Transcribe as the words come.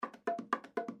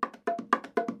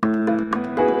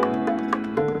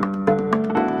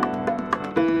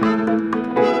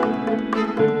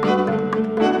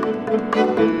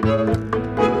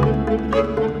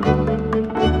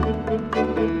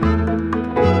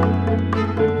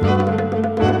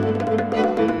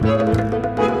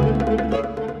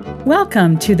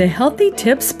Welcome to the Healthy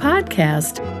Tips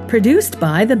Podcast, produced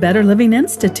by the Better Living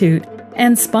Institute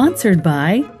and sponsored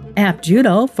by App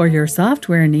Judo for your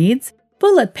software needs,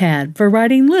 BulletPad for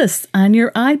writing lists on your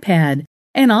iPad,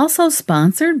 and also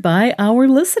sponsored by our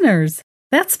listeners.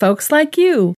 That's folks like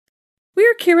you.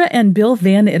 We're Kira and Bill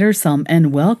Van Ittersum,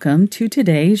 and welcome to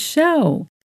today's show.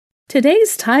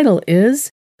 Today's title is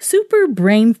Super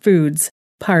Brain Foods,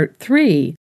 Part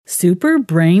 3, Super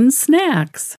Brain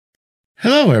Snacks.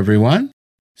 Hello, everyone.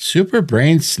 Super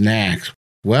Brain Snacks.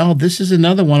 Well, this is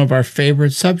another one of our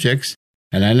favorite subjects,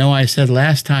 and I know I said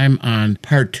last time on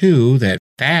Part 2 that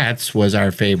fats was our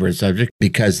favorite subject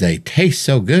because they taste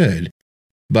so good,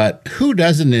 but who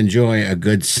doesn't enjoy a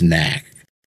good snack?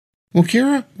 Well,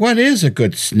 Kira, what is a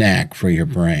good snack for your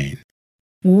brain?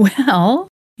 Well,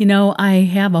 I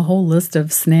have a whole list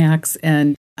of snacks,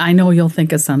 and I know you'll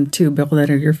think of some too, Bill, that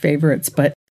are your favorites.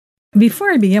 But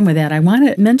before I begin with that, I want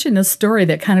to mention a story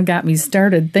that kind of got me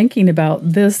started thinking about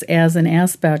this as an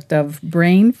aspect of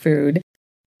brain food.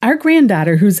 Our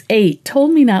granddaughter, who's 8,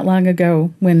 told me not long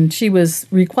ago when she was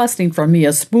requesting from me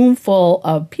a spoonful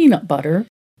of peanut butter,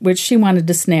 which she wanted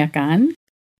to snack on,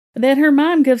 that her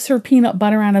mom gives her peanut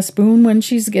butter on a spoon when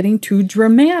she's getting too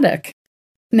dramatic.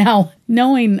 Now,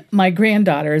 knowing my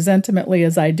granddaughter as intimately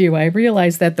as I do, I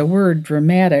realized that the word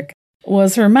dramatic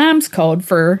was her mom's code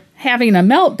for having a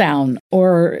meltdown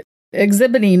or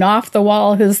exhibiting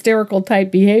off-the-wall hysterical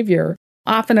type behavior,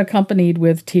 often accompanied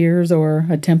with tears or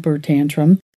a temper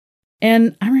tantrum.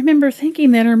 And I remember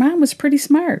thinking that her mom was pretty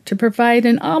smart to provide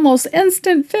an almost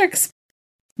instant fix.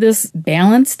 This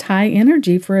balanced high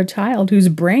energy for a child whose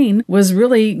brain was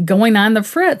really going on the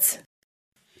fritz.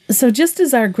 So just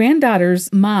as our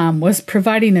granddaughter's mom was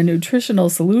providing a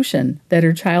nutritional solution that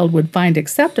her child would find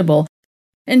acceptable,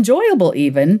 enjoyable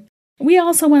even, we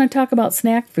also want to talk about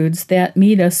snack foods that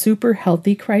meet a super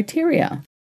healthy criteria.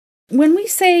 When we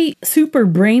say super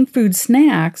brain food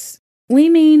snacks, we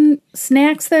mean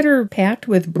snacks that are packed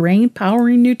with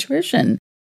brain-powering nutrition.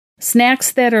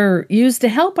 Snacks that are used to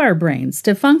help our brains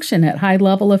to function at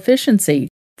high-level efficiency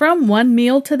from one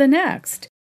meal to the next.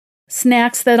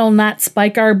 Snacks that'll not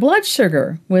spike our blood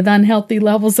sugar with unhealthy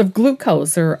levels of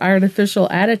glucose or artificial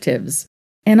additives.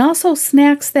 And also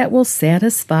snacks that will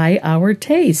satisfy our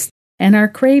taste and our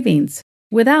cravings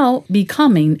without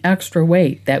becoming extra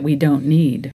weight that we don't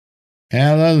need.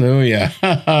 Hallelujah.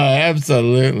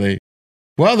 Absolutely.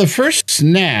 Well, the first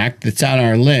snack that's on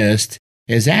our list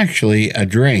is actually a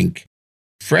drink,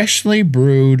 freshly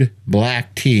brewed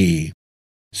black tea.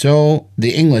 So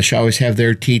the English always have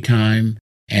their tea time,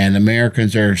 and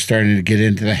Americans are starting to get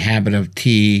into the habit of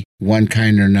tea, one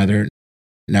kind or another.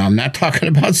 Now, I'm not talking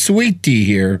about sweet tea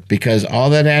here, because all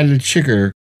that added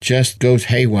sugar just goes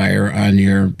haywire on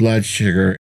your blood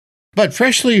sugar. But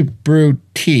freshly brewed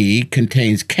tea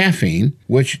contains caffeine,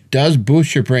 which does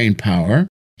boost your brain power,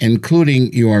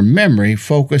 including your memory,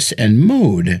 focus, and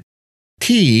mood.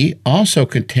 Tea also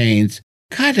contains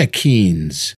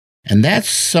catechins, and that's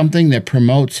something that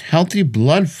promotes healthy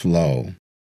blood flow.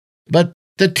 But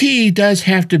the tea does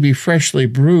have to be freshly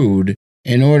brewed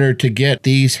in order to get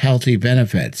these healthy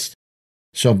benefits.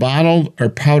 So bottled or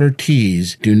powdered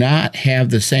teas do not have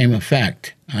the same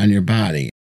effect on your body.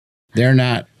 They're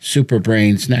not super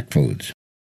brain snack foods.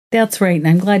 That's right, and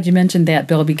I'm glad you mentioned that,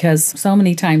 Bill, because so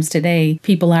many times today,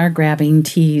 people are grabbing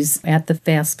teas at the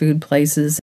fast food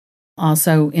places,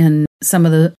 also in some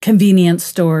of the convenience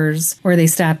stores where they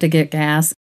stop to get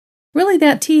gas. Really,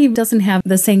 that tea doesn't have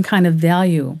the same kind of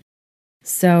value.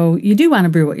 So you do want to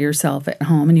brew it yourself at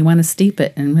home, and you want to steep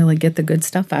it and really get the good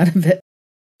stuff out of it.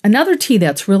 Another tea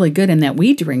that's really good and that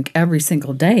we drink every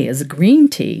single day is green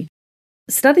tea.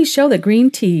 Studies show that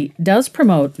green tea does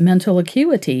promote mental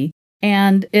acuity,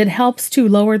 and it helps to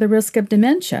lower the risk of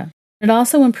dementia. It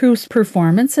also improves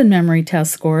performance and memory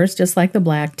test scores, just like the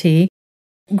black tea.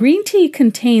 Green tea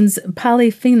contains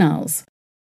polyphenols.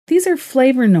 These are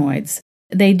flavonoids.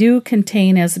 They do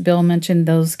contain, as Bill mentioned,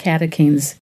 those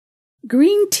catechins.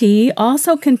 Green tea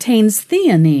also contains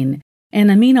theanine, an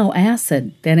amino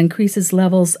acid that increases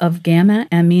levels of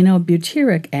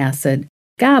gamma-aminobutyric acid,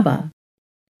 GABA,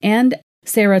 and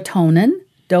serotonin,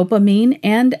 dopamine,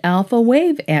 and alpha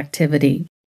wave activity.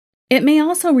 It may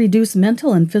also reduce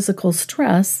mental and physical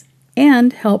stress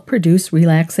and help produce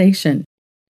relaxation.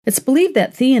 It's believed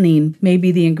that theanine may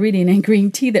be the ingredient in green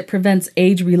tea that prevents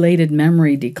age-related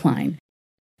memory decline.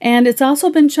 And it's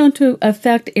also been shown to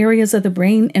affect areas of the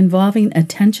brain involving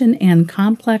attention and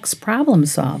complex problem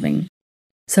solving.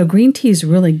 So green tea is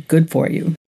really good for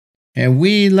you. And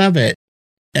we love it.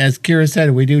 As Kira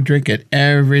said, we do drink it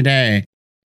every day.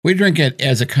 We drink it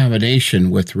as a combination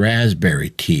with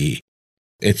raspberry tea.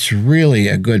 It's really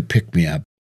a good pick-me-up.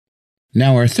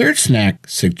 Now, our third snack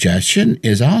suggestion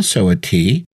is also a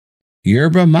tea,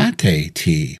 yerba mate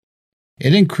tea.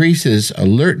 It increases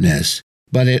alertness,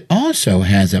 but it also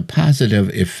has a positive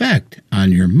effect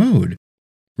on your mood.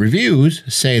 Reviews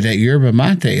say that yerba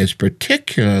mate is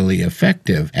particularly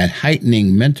effective at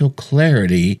heightening mental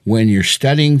clarity when you're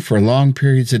studying for long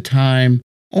periods of time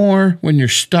or when you're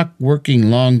stuck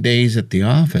working long days at the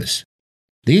office.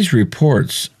 These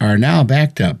reports are now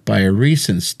backed up by a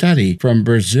recent study from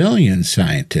Brazilian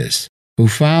scientists who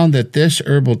found that this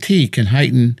herbal tea can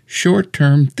heighten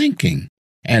short-term thinking.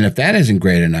 And if that isn't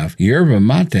great enough, yerba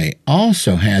mate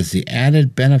also has the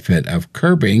added benefit of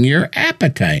curbing your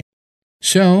appetite.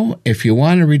 So, if you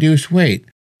want to reduce weight,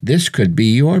 this could be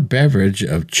your beverage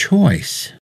of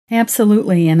choice.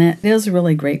 Absolutely, and it is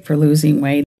really great for losing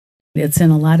weight. It's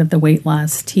in a lot of the weight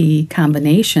loss tea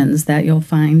combinations that you'll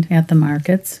find at the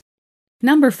markets.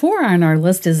 Number 4 on our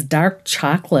list is dark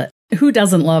chocolate. Who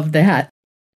doesn't love that?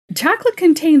 Chocolate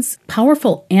contains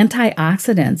powerful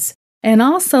antioxidants and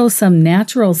also some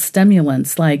natural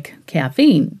stimulants like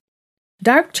caffeine.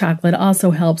 Dark chocolate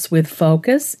also helps with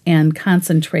focus and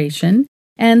concentration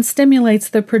and stimulates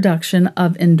the production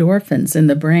of endorphins in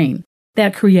the brain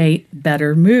that create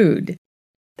better mood.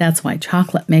 That's why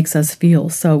chocolate makes us feel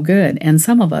so good, and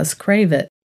some of us crave it.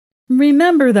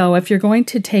 Remember, though, if you're going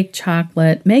to take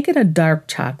chocolate, make it a dark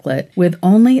chocolate with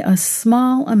only a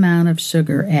small amount of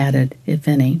sugar added, if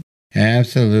any.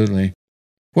 Absolutely.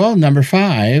 Well, number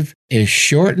 5 is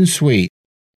short and sweet,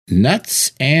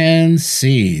 nuts and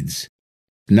seeds.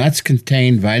 Nuts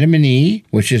contain vitamin E,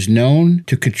 which is known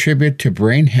to contribute to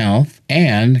brain health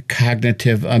and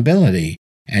cognitive ability.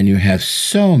 And you have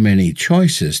so many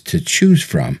choices to choose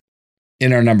from.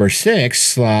 In our number 6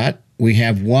 slot, we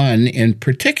have one in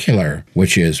particular,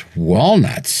 which is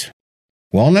walnuts.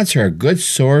 Walnuts are a good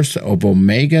source of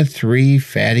omega-3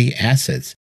 fatty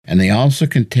acids, and they also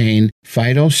contain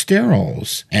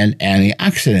phytosterols and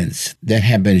antioxidants that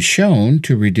have been shown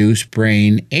to reduce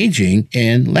brain aging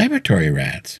in laboratory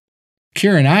rats.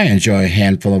 Kira and I enjoy a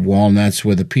handful of walnuts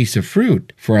with a piece of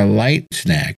fruit for a light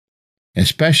snack,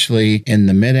 especially in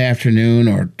the mid-afternoon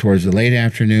or towards the late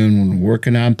afternoon when we're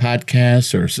working on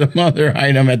podcasts or some other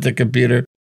item at the computer.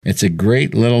 It's a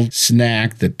great little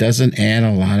snack that doesn't add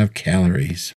a lot of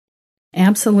calories.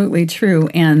 Absolutely true.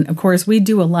 And of course, we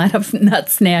do a lot of nut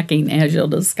snacking, as you'll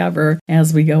discover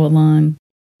as we go along.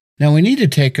 Now, we need to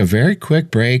take a very quick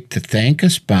break to thank a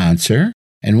sponsor.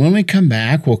 And when we come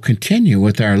back, we'll continue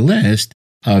with our list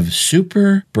of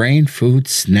super brain food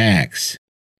snacks.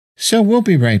 So we'll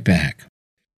be right back.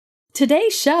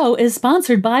 Today's show is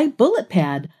sponsored by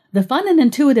BulletPad, the fun and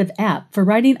intuitive app for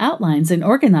writing outlines and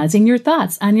organizing your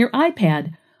thoughts on your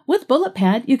iPad. With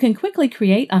BulletPad, you can quickly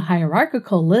create a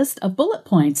hierarchical list of bullet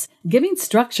points, giving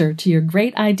structure to your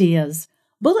great ideas.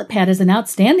 BulletPad is an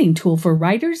outstanding tool for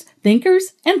writers,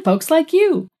 thinkers, and folks like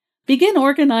you. Begin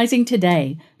organizing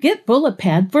today. Get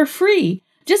BulletPad for free.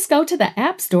 Just go to the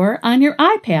App Store on your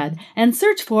iPad and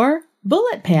search for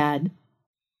BulletPad.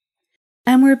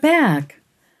 And we're back.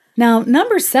 Now,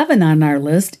 number 7 on our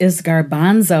list is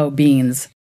garbanzo beans.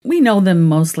 We know them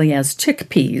mostly as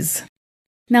chickpeas.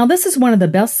 Now, this is one of the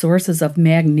best sources of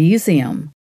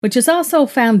magnesium, which is also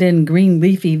found in green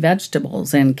leafy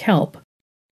vegetables and kelp.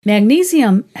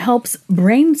 Magnesium helps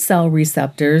brain cell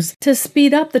receptors to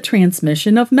speed up the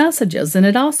transmission of messages, and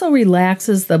it also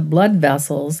relaxes the blood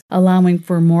vessels, allowing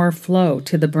for more flow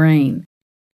to the brain.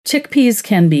 Chickpeas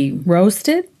can be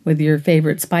roasted with your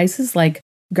favorite spices like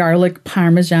garlic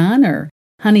parmesan or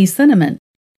honey cinnamon.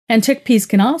 And chickpeas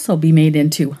can also be made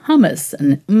into hummus,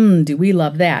 and do we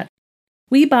love that.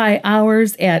 We buy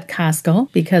ours at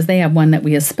Costco because they have one that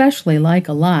we especially like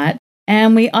a lot,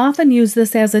 and we often use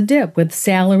this as a dip with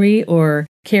celery or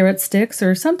carrot sticks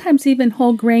or sometimes even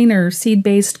whole grain or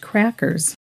seed-based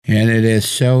crackers. And it is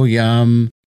so yum.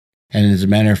 And as a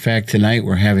matter of fact, tonight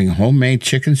we're having homemade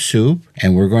chicken soup,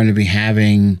 and we're going to be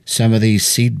having some of these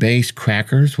seed-based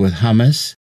crackers with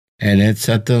hummus, and it's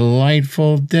a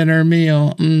delightful dinner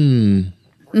meal.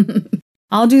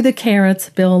 I'll do the carrots.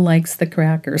 Bill likes the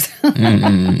crackers.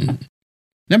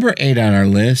 Number 8 on our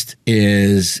list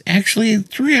is actually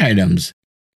 3 items: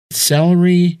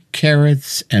 celery,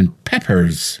 carrots, and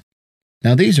peppers.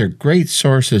 Now, these are great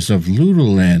sources of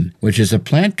luteolin, which is a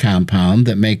plant compound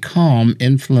that may calm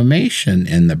inflammation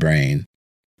in the brain.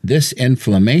 This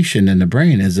inflammation in the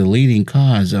brain is a leading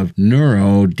cause of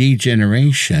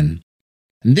neurodegeneration.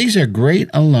 And these are great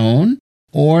alone,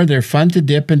 or they're fun to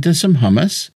dip into some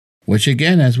hummus, which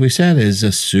again, as we said, is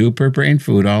a super brain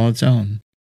food all its own.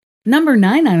 Number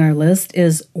 9 on our list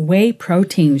is whey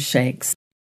protein shakes.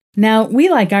 Now, we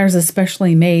like ours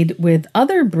especially made with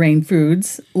other brain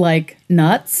foods like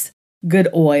nuts, good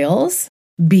oils,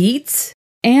 beets,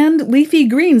 and leafy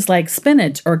greens like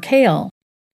spinach or kale.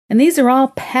 And these are all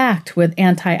packed with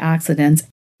antioxidants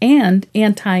and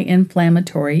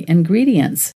anti-inflammatory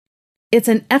ingredients. It's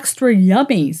an extra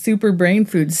yummy super brain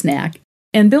food snack,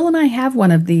 and Bill and I have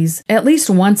one of these at least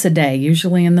once a day,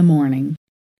 usually in the morning.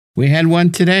 We had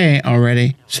one today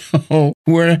already, so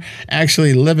we're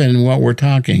actually living what we're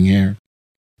talking here.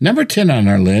 Number 10 on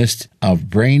our list of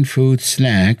brain food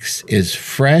snacks is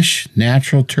fresh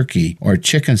natural turkey or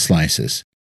chicken slices.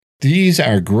 These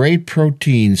are great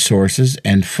protein sources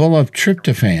and full of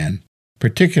tryptophan,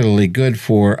 particularly good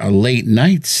for a late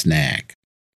night snack.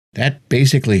 That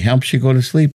basically helps you go to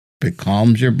sleep. It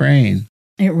calms your brain.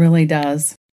 It really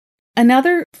does.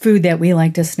 Another food that we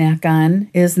like to snack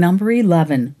on is number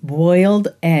 11, boiled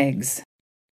eggs.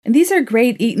 And these are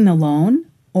great eaten alone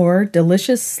or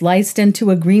delicious sliced into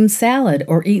a green salad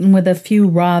or eaten with a few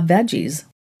raw veggies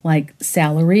like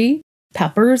celery,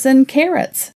 peppers, and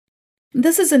carrots.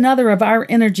 This is another of our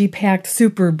energy-packed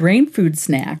super brain food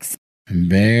snacks.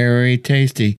 Very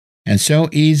tasty and so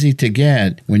easy to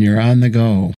get when you're on the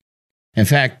go. In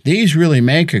fact, these really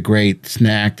make a great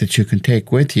snack that you can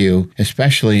take with you,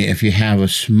 especially if you have a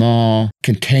small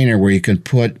container where you can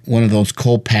put one of those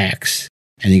cold packs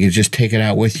and you can just take it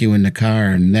out with you in the car.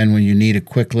 And then when you need a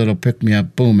quick little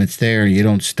pick-me-up, boom, it's there. You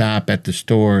don't stop at the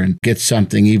store and get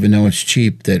something, even though it's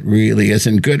cheap, that really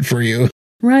isn't good for you.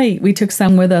 Right. We took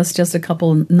some with us just a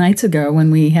couple nights ago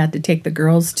when we had to take the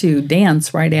girls to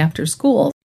dance right after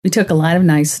school. We took a lot of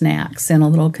nice snacks in a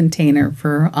little container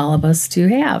for all of us to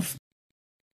have.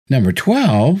 Number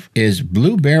 12 is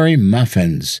blueberry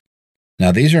muffins.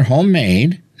 Now, these are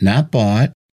homemade, not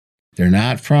bought. They're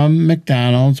not from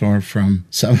McDonald's or from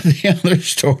some of the other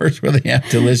stores where they have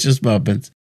delicious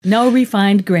muffins. No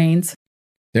refined grains.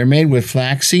 They're made with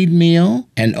flaxseed meal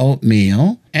and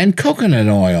oatmeal and coconut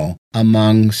oil,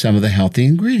 among some of the healthy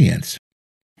ingredients.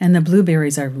 And the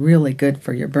blueberries are really good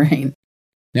for your brain.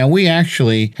 Now, we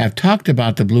actually have talked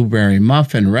about the blueberry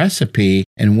muffin recipe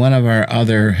in one of our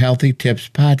other Healthy Tips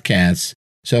podcasts.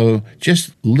 So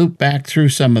just loop back through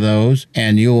some of those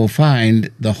and you will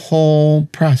find the whole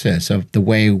process of the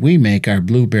way we make our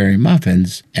blueberry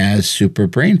muffins as super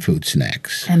brain food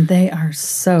snacks. And they are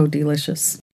so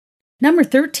delicious. Number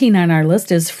 13 on our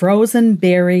list is frozen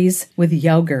berries with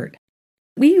yogurt.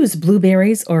 We use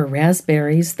blueberries or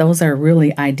raspberries. Those are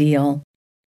really ideal.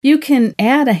 You can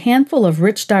add a handful of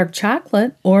rich dark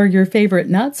chocolate or your favorite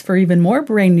nuts for even more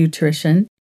brain nutrition.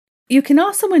 You can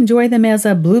also enjoy them as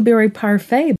a blueberry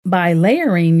parfait by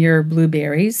layering your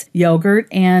blueberries, yogurt,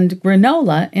 and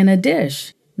granola in a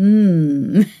dish.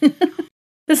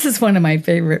 This is one of my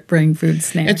favorite brain food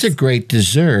snacks. It's a great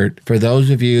dessert for those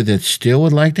of you that still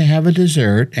would like to have a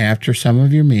dessert after some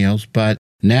of your meals, but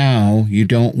now you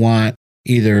don't want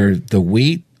either the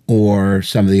wheat or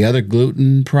some of the other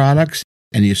gluten products,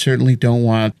 and you certainly don't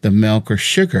want the milk or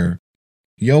sugar.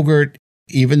 Yogurt,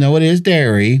 even though it is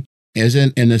dairy,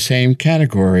 isn't in the same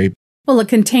category. Well, it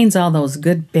contains all those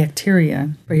good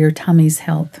bacteria for your tummy's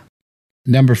health.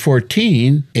 Number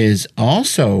 14 is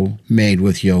also made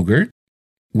with yogurt.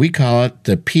 We call it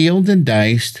the peeled and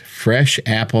diced fresh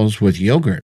apples with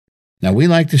yogurt. Now, we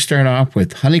like to start off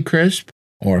with Honeycrisp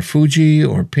or Fuji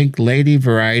or Pink Lady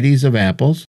varieties of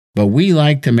apples, but we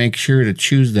like to make sure to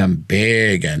choose them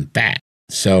big and fat.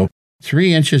 So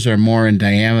 3 inches or more in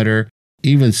diameter,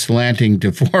 even slanting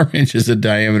to 4 inches in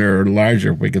diameter or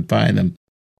larger if we could find them.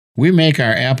 We make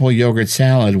our apple yogurt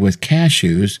salad with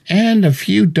cashews and a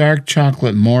few dark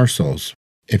chocolate morsels.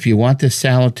 If you want this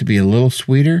salad to be a little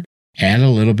sweeter, add a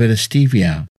little bit of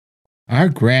stevia. Our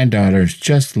granddaughters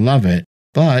just love it,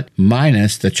 but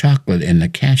minus the chocolate and the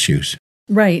cashews.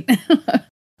 Right.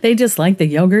 They just like the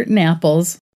yogurt and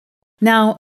apples.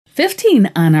 Now,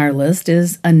 15 on our list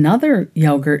is another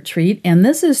yogurt treat, and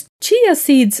this is chia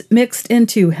seeds mixed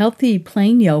into healthy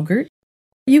plain yogurt.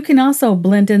 You can also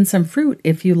blend in some fruit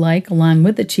if you like, along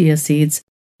with the chia seeds.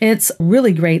 It's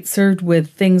really great served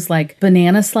with things like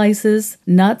banana slices,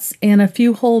 nuts, and a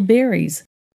few whole berries.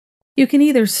 You can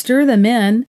either stir them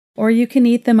in or you can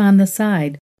eat them on the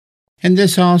side. And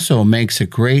this also makes a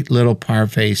great little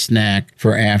parfait snack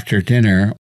for after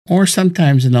dinner or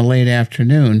sometimes in the late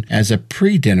afternoon as a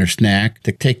pre-dinner snack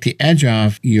to take the edge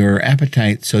off your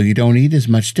appetite so you don't eat as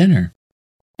much dinner.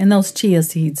 And those chia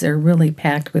seeds are really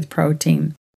packed with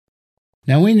protein.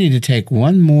 Now we need to take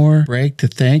one more break to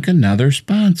thank another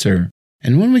sponsor.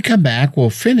 And when we come back,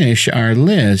 we'll finish our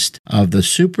list of the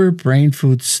super brain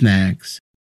food snacks.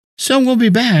 So we'll be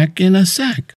back in a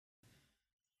sec.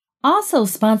 Also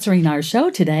sponsoring our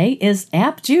show today is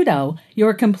App Judo,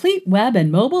 your complete web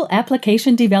and mobile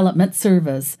application development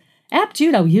service. App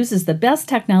Judo uses the best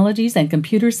technologies and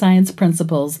computer science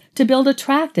principles to build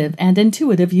attractive and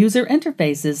intuitive user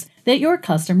interfaces that your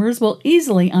customers will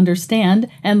easily understand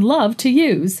and love to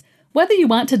use. Whether you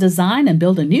want to design and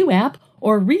build a new app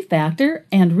or refactor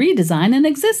and redesign an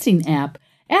existing app,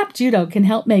 App Judo can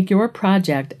help make your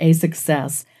project a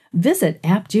success. Visit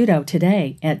App Judo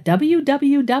today at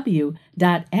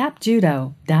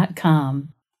www.appjudo.com.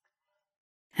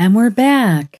 And we're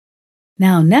back.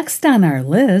 Now, next on our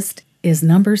list is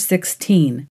number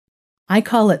 16. I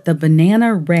call it the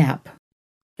banana wrap.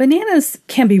 Bananas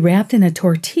can be wrapped in a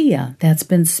tortilla that's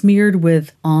been smeared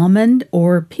with almond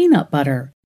or peanut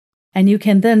butter. And you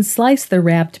can then slice the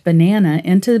wrapped banana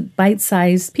into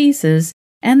bite-sized pieces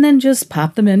and then just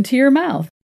pop them into your mouth.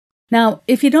 Now,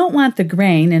 if you don't want the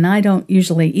grain, and I don't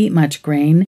usually eat much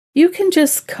grain, you can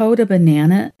just coat a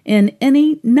banana in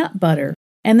any nut butter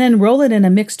and then roll it in a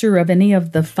mixture of any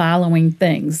of the following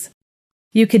things.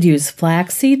 You could use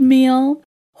flaxseed meal,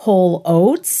 whole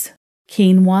oats,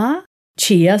 quinoa,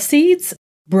 chia seeds,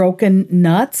 broken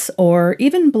nuts, or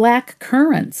even black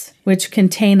currants, which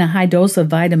contain a high dose of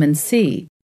vitamin C.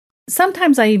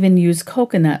 Sometimes I even use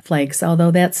coconut flakes,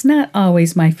 although that's not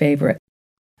always my favorite.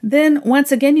 Then,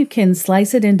 once again, you can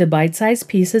slice it into bite-sized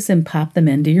pieces and pop them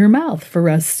into your mouth for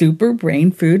a super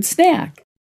brain food snack.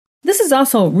 This is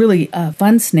also really a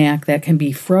fun snack that can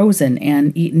be frozen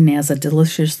and eaten as a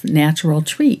delicious natural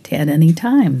treat at any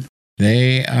time.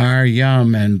 They are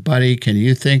yum. And, buddy, can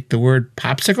you think the word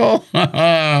popsicle?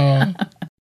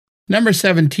 Number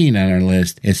 17 on our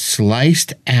list is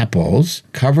sliced apples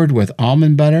covered with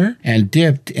almond butter and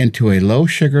dipped into a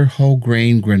low-sugar whole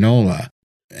grain granola.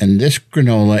 And this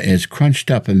granola is crunched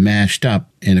up and mashed up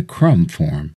in a crumb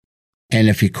form. And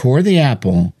if you core the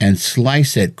apple and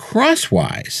slice it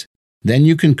crosswise, then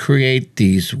you can create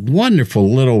these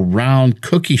wonderful little round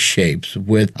cookie shapes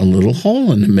with a little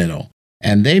hole in the middle.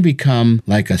 And they become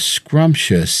like a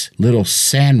scrumptious little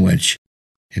sandwich.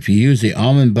 If you use the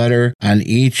almond butter on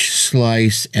each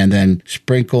slice and then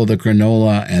sprinkle the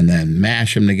granola and then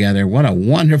mash them together, what a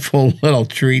wonderful little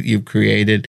treat you've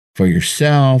created for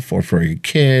yourself or for your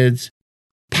kids.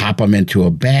 Pop them into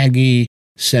a baggie,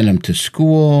 send them to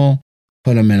school,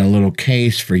 put them in a little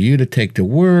case for you to take to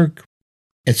work.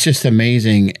 It's just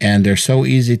amazing, and they're so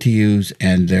easy to use,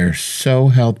 and they're so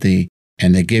healthy,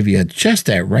 and they give you just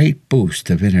that right boost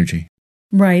of energy.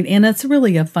 Right, and it's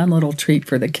really a fun little treat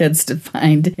for the kids to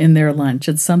find in their lunch.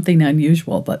 It's something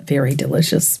unusual, but very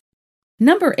delicious.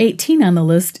 Number 18 on the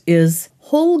list is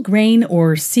whole grain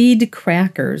or seed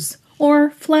crackers,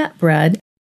 or flatbread,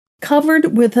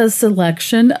 covered with a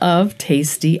selection of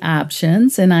tasty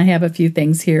options, and I have a few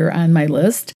things here on my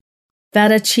list.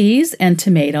 Feta cheese and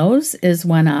tomatoes is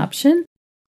one option,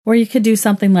 or you could do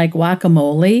something like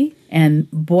guacamole and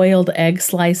boiled egg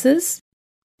slices,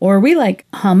 or we like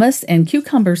hummus and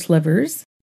cucumber slivers.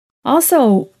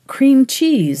 Also, cream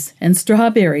cheese and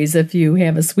strawberries if you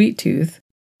have a sweet tooth,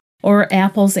 or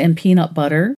apples and peanut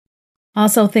butter.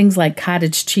 Also, things like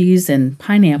cottage cheese and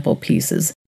pineapple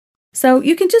pieces. So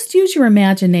you can just use your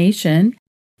imagination.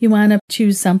 You want to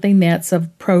choose something that's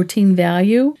of protein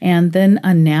value and then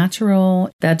a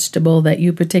natural vegetable that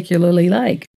you particularly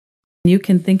like. You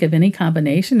can think of any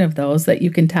combination of those that you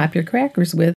can top your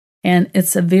crackers with, and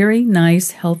it's a very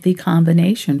nice, healthy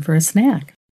combination for a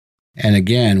snack. And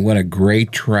again, what a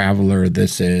great traveler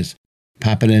this is.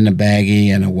 Pop it in a baggie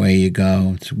and away you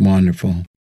go. It's wonderful.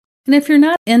 And if you're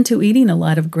not into eating a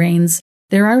lot of grains,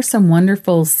 there are some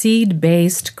wonderful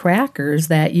seed-based crackers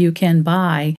that you can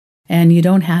buy, and you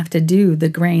don't have to do the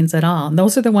grains at all. And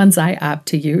those are the ones I opt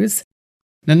to use.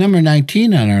 Now, number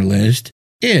 19 on our list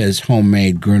is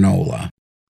homemade granola.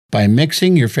 By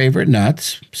mixing your favorite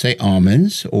nuts, say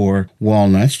almonds or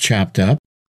walnuts chopped up,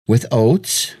 with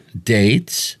oats,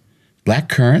 dates, black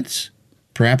currants,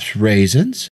 perhaps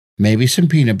raisins, maybe some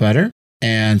peanut butter,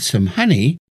 and some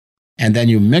honey, and then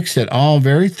you mix it all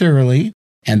very thoroughly,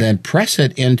 and then press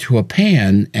it into a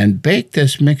pan and bake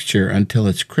this mixture until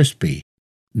it's crispy.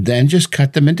 Then just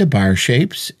cut them into bar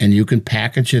shapes, and you can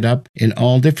package it up in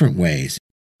all different ways,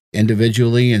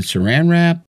 individually in saran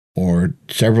wrap or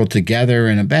several together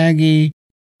in a baggie,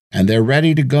 and they're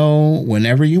ready to go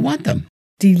whenever you want them.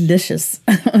 Delicious.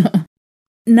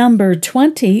 Number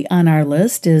 20 on our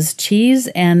list is cheese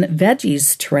and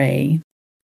veggies tray.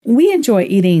 We enjoy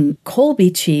eating Colby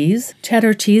cheese,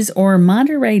 cheddar cheese, or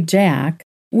Monterey Jack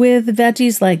with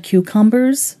veggies like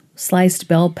cucumbers, sliced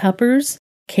bell peppers,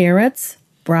 carrots,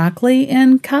 broccoli,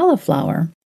 and cauliflower.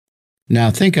 Now,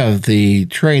 think of the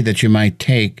tray that you might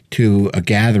take to a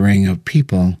gathering of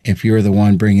people if you're the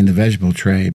one bringing the vegetable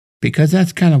tray, because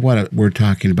that's kind of what we're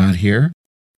talking about here.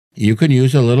 You can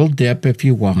use a little dip if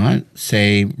you want,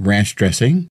 say ranch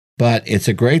dressing, but it's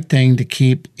a great thing to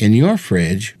keep in your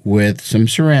fridge with some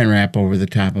saran wrap over the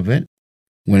top of it.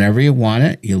 Whenever you want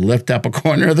it, you lift up a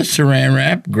corner of the saran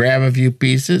wrap, grab a few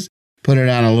pieces, put it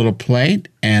on a little plate,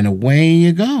 and away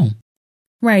you go.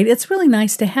 Right. It's really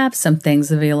nice to have some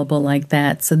things available like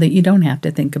that so that you don't have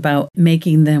to think about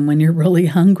making them when you're really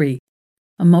hungry.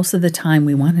 Most of the time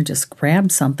we want to just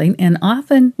grab something, and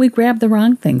often we grab the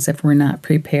wrong things if we're not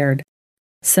prepared.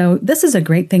 So this is a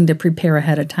great thing to prepare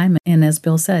ahead of time, and as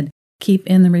Bill said, keep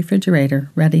in the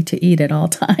refrigerator ready to eat at all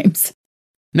times.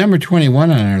 Number 21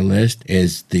 on our list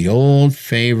is the old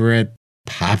favorite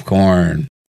popcorn.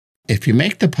 If you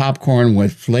make the popcorn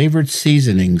with flavored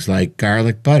seasonings like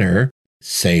garlic butter,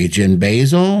 sage and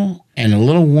basil, and a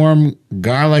little warm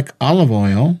garlic olive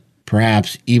oil,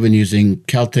 perhaps even using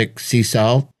Celtic sea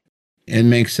salt, it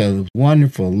makes a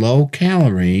wonderful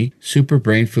low-calorie super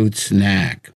brain food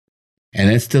snack.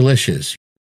 And it's delicious.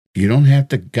 You don't have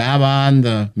to gob on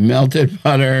the melted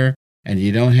butter, and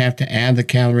you don't have to add the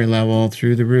calorie level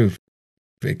through the roof.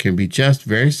 It can be just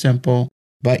very simple,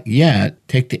 but yet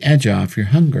take the edge off your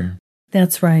hunger.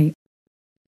 That's right.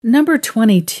 Number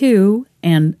 22,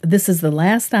 and this is the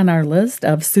last on our list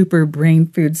of super brain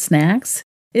food snacks,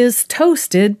 is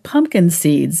toasted pumpkin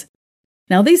seeds.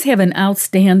 Now, these have an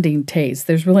outstanding taste.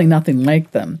 There's really nothing like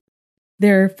them.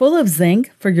 They're full of zinc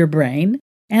for your brain,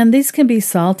 and these can be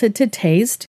salted to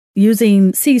taste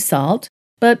using sea salt,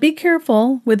 but be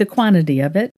careful with the quantity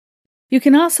of it. You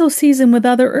can also season with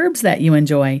other herbs that you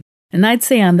enjoy. And I'd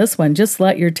say on this one, just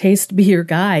let your taste be your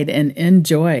guide and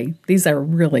enjoy. These are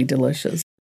really delicious.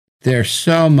 They're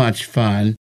so much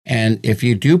fun. And if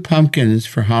you do pumpkins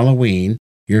for Halloween,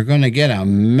 you're going to get a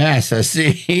mess of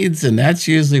seeds. And that's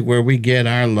usually where we get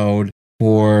our load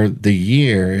for the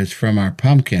year, is from our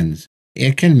pumpkins.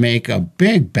 It can make a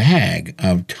big bag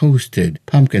of toasted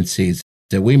pumpkin seeds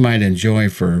that we might enjoy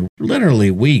for literally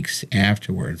weeks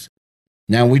afterwards.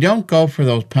 Now, we don't go for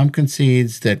those pumpkin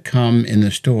seeds that come in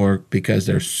the store because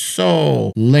they're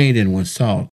so laden with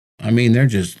salt. I mean, they're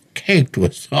just caked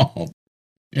with salt.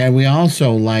 And we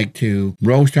also like to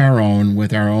roast our own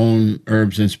with our own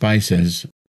herbs and spices.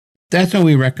 That's what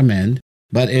we recommend,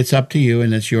 but it's up to you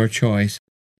and it's your choice.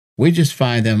 We just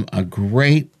find them a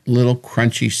great little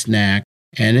crunchy snack,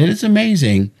 and it is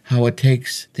amazing how it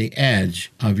takes the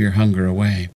edge of your hunger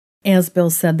away. As Bill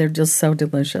said, they're just so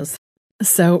delicious.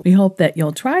 So we hope that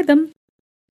you'll try them.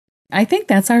 I think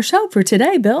that's our show for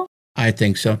today, Bill. I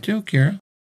think so too, Kira.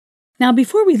 Now,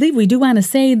 before we leave, we do want to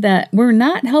say that we're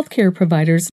not healthcare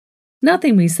providers.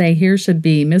 Nothing we say here should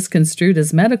be misconstrued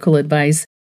as medical advice.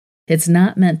 It's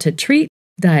not meant to treat,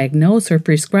 diagnose, or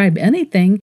prescribe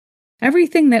anything.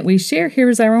 Everything that we share here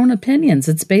is our own opinions.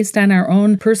 It's based on our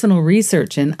own personal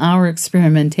research and our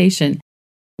experimentation.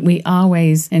 We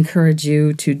always encourage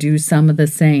you to do some of the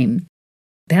same.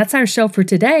 That's our show for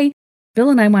today.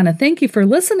 Bill and I want to thank you for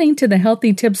listening to the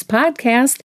Healthy Tips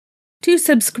Podcast. To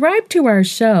subscribe to our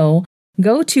show,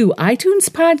 go to iTunes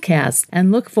Podcast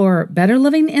and look for Better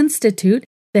Living Institute,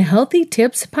 the Healthy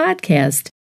Tips Podcast.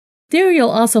 There you'll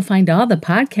also find all the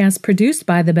podcasts produced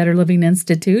by the Better Living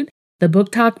Institute, the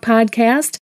Book Talk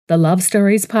Podcast, the Love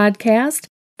Stories Podcast,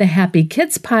 the Happy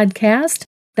Kids Podcast,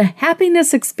 the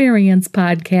Happiness Experience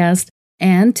Podcast,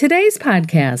 and today's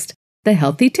podcast, the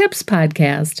Healthy Tips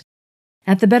Podcast.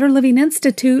 At the Better Living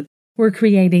Institute, we're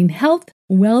creating health,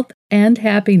 wealth, and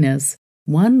happiness,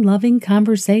 one loving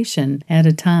conversation at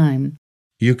a time.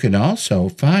 You can also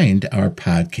find our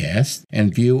podcast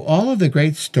and view all of the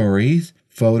great stories,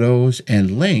 photos,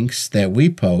 and links that we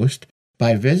post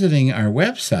by visiting our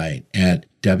website at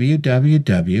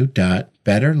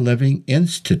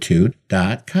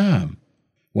www.betterlivinginstitute.com.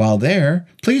 While there,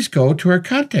 please go to our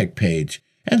contact page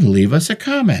and leave us a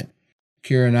comment.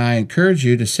 Kira and I encourage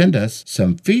you to send us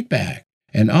some feedback,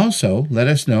 and also let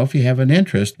us know if you have an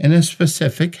interest in a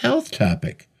specific health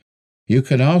topic. You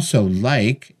can also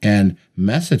like and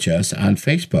message us on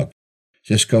Facebook.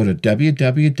 Just go to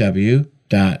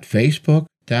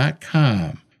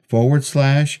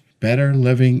www.facebook.com/Better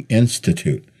Living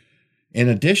Institute. In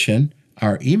addition,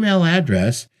 our email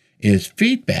address is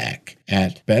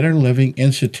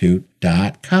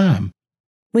feedback@betterlivinginstitute.com.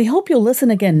 We hope you'll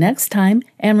listen again next time,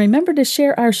 and remember to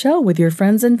share our show with your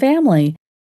friends and family.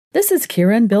 This is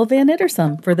Kira and Bill Van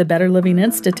Ittersum for the Better Living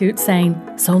Institute saying,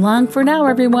 so long for now,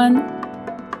 everyone.